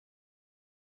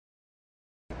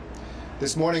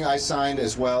This morning I signed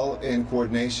as well, in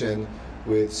coordination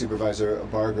with Supervisor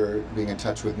Barger being in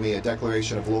touch with me, a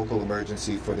declaration of local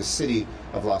emergency for the city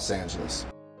of Los Angeles.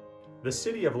 The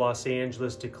city of Los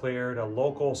Angeles declared a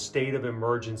local state of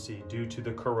emergency due to the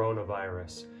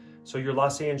coronavirus. So your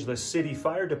Los Angeles City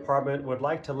Fire Department would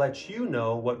like to let you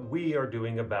know what we are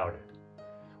doing about it.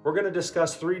 We're going to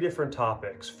discuss 3 different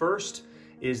topics. First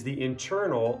is the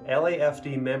internal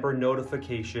LAFD member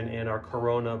notification and our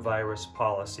coronavirus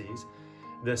policies.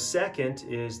 The second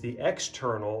is the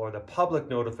external or the public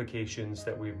notifications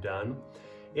that we've done.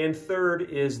 And third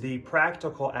is the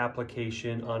practical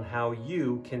application on how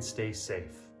you can stay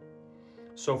safe.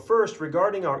 So first,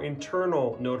 regarding our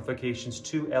internal notifications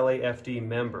to LAFD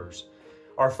members,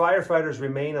 our firefighters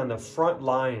remain on the front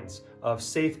lines of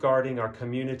safeguarding our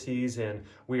communities, and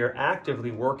we are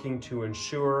actively working to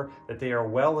ensure that they are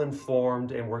well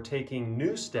informed, and we're taking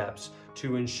new steps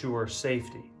to ensure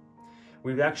safety.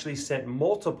 We've actually sent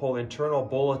multiple internal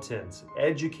bulletins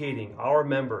educating our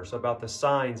members about the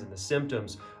signs and the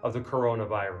symptoms of the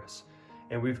coronavirus.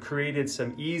 And we've created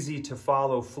some easy to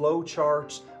follow flow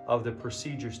charts of the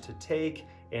procedures to take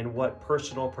and what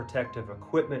personal protective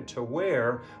equipment to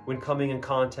wear when coming in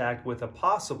contact with a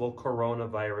possible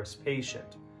coronavirus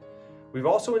patient. We've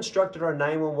also instructed our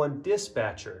 911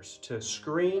 dispatchers to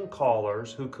screen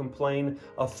callers who complain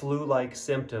of flu-like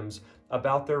symptoms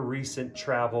about their recent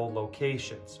travel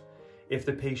locations. If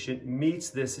the patient meets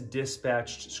this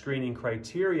dispatched screening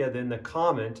criteria, then the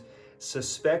comment,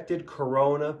 "Suspected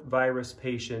coronavirus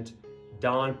patient,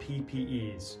 don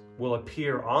PPEs," will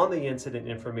appear on the incident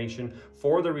information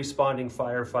for the responding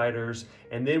firefighters,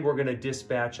 and then we're going to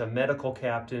dispatch a medical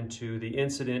captain to the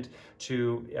incident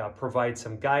to provide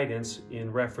some guidance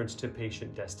in reference to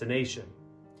patient destination.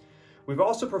 We've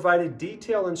also provided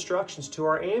detailed instructions to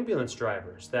our ambulance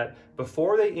drivers that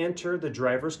before they enter the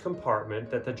driver's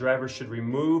compartment, that the driver should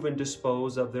remove and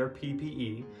dispose of their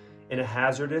PPE in a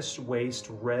hazardous waste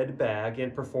red bag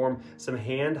and perform some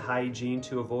hand hygiene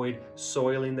to avoid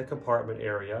soiling the compartment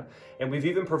area. And we've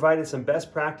even provided some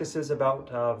best practices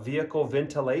about vehicle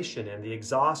ventilation and the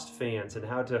exhaust fans and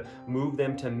how to move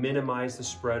them to minimize the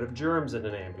spread of germs in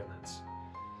an ambulance.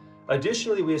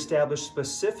 Additionally, we established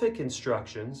specific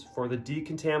instructions for the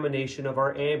decontamination of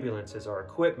our ambulances, our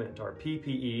equipment, our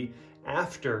PPE,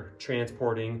 after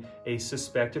transporting a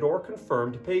suspected or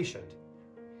confirmed patient.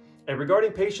 And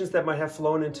regarding patients that might have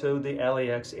flown into the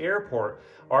LAX airport,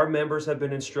 our members have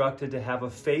been instructed to have a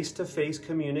face-to-face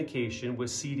communication with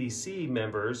CDC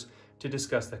members to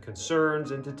discuss the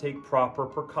concerns and to take proper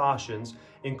precautions,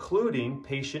 including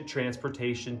patient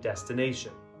transportation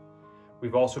destination.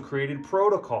 We've also created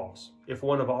protocols if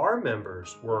one of our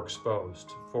members were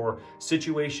exposed for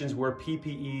situations where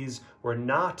PPEs were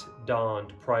not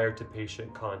donned prior to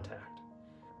patient contact.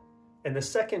 And the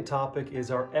second topic is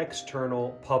our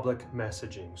external public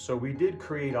messaging. So we did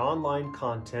create online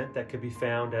content that could be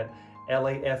found at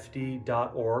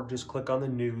LAFD.org. Just click on the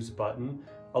news button,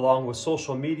 along with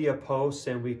social media posts,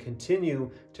 and we continue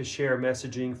to share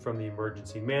messaging from the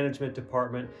Emergency Management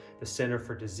Department, the Center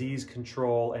for Disease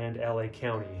Control, and LA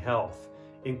County Health,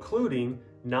 including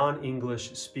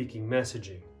non-English speaking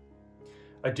messaging.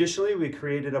 Additionally, we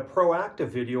created a proactive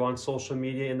video on social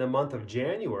media in the month of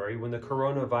January when the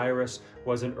coronavirus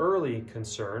was an early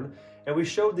concern, and we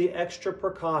showed the extra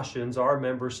precautions our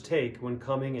members take when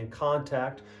coming in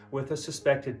contact with a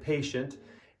suspected patient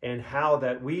and how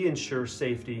that we ensure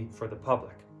safety for the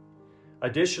public.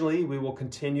 Additionally, we will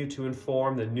continue to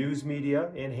inform the news media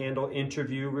and handle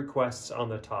interview requests on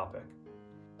the topic.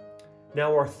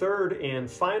 Now, our third and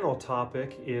final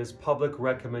topic is public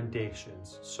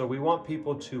recommendations. So we want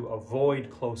people to avoid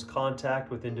close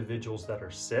contact with individuals that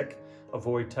are sick,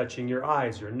 avoid touching your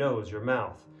eyes, your nose, your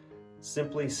mouth.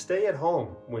 Simply stay at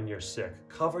home when you're sick.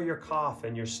 Cover your cough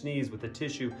and your sneeze with a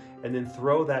tissue and then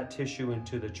throw that tissue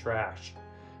into the trash.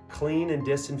 Clean and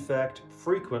disinfect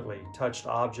frequently touched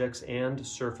objects and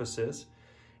surfaces,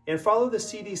 and follow the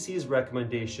CDC's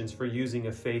recommendations for using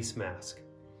a face mask.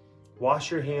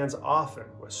 Wash your hands often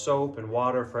with soap and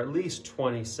water for at least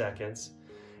 20 seconds.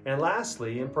 And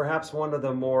lastly, and perhaps one of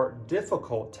the more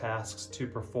difficult tasks to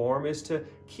perform, is to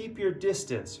keep your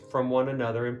distance from one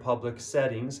another in public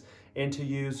settings and to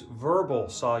use verbal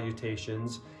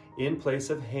salutations in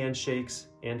place of handshakes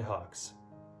and hugs.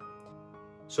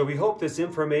 So we hope this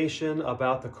information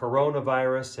about the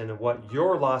coronavirus and what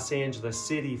your Los Angeles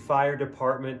City Fire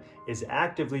Department is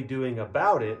actively doing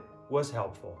about it was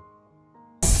helpful.